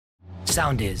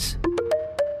Soundis.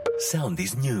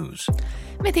 Soundis News.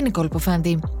 Με την Νικόλ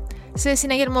Ποφάντη. Σε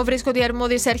συναγερμό βρίσκονται οι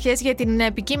αρμόδιες αρχές για την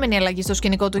επικείμενη αλλαγή στο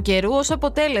σκηνικό του καιρού ως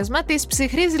αποτέλεσμα της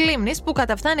ψυχρής λίμνης που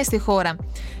καταφθάνει στη χώρα.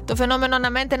 Το φαινόμενο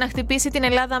αναμένεται να χτυπήσει την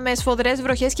Ελλάδα με σφοδρές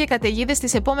βροχές και καταιγίδες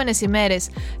τις επόμενες ημέρες.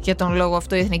 Για τον λόγο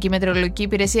αυτό, η Εθνική Μετεωρολογική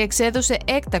Υπηρεσία εξέδωσε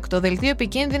έκτακτο δελτίο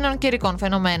επικίνδυνων καιρικών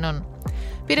φαινομένων.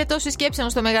 Πυρετώσεις σκέψεων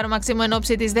στο Μέγαρο Μαξίμου εν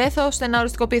ώψη της ΔΕΘ, ώστε να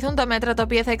οριστικοποιηθούν τα μέτρα τα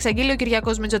οποία θα εξαγγείλει ο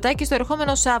Κυριάκος Μητσοτάκης το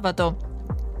ερχόμενο Σάββατο.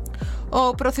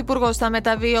 Ο Πρωθυπουργός θα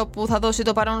μεταβεί, όπου θα δώσει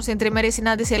το παρόν στην τριμερή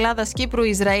συνάντηση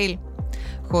Ελλάδας-Κύπρου-Ισραήλ.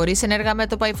 Χωρίς ενεργά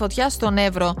μέτωπα η φωτιά στον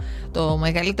Εύρο. Το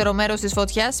μεγαλύτερο μέρος της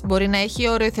φωτιάς μπορεί να έχει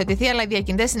οριοθετηθεί, αλλά οι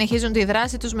διακινητές συνεχίζουν τη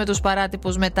δράση τους με τους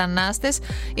παράτυπους μετανάστες.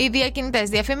 Οι διακινητές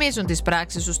διαφημίζουν τις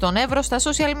πράξεις τους στον Εύρο στα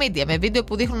social media, με βίντεο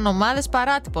που δείχνουν ομάδες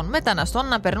παράτυπων μεταναστών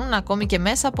να περνούν ακόμη και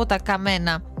μέσα από τα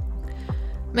καμένα.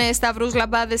 Με σταυρούς,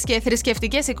 λαμπάδες και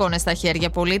θρησκευτικές εικόνες στα χέρια,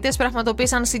 πολίτες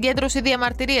πραγματοποίησαν συγκέντρωση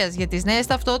διαμαρτυρίας για τις νέες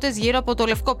ταυτότητες γύρω από το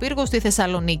Λευκό Πύργο στη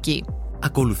Θεσσαλονίκη.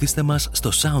 Ακολουθήστε μας στο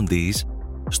Soundis,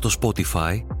 στο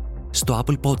Spotify, στο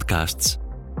Apple Podcasts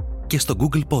και στο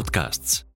Google Podcasts.